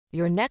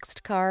Your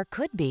next car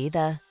could be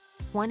the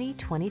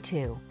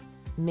 2022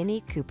 Mini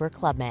Cooper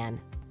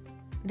Clubman.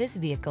 This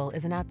vehicle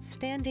is an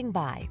outstanding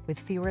buy with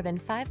fewer than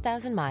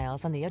 5,000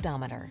 miles on the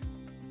odometer.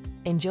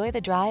 Enjoy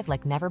the drive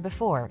like never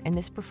before in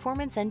this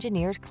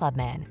performance-engineered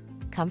Clubman.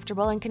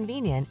 Comfortable and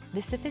convenient,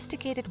 this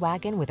sophisticated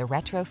wagon with a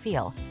retro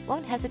feel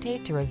won't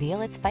hesitate to reveal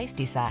its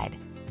feisty side.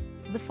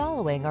 The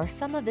following are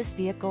some of this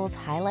vehicle's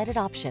highlighted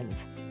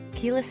options: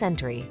 keyless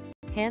entry,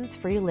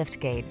 hands-free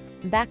liftgate,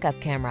 backup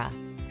camera,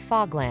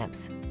 fog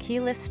lamps,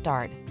 keyless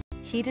start,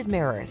 heated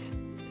mirrors,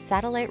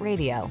 satellite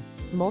radio,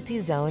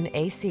 multi-zone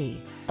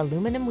AC,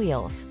 aluminum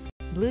wheels,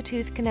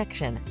 Bluetooth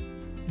connection.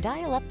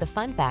 Dial up the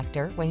fun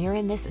factor when you're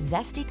in this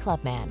zesty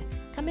Clubman.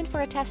 Come in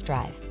for a test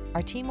drive.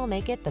 Our team will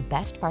make it the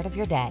best part of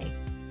your day.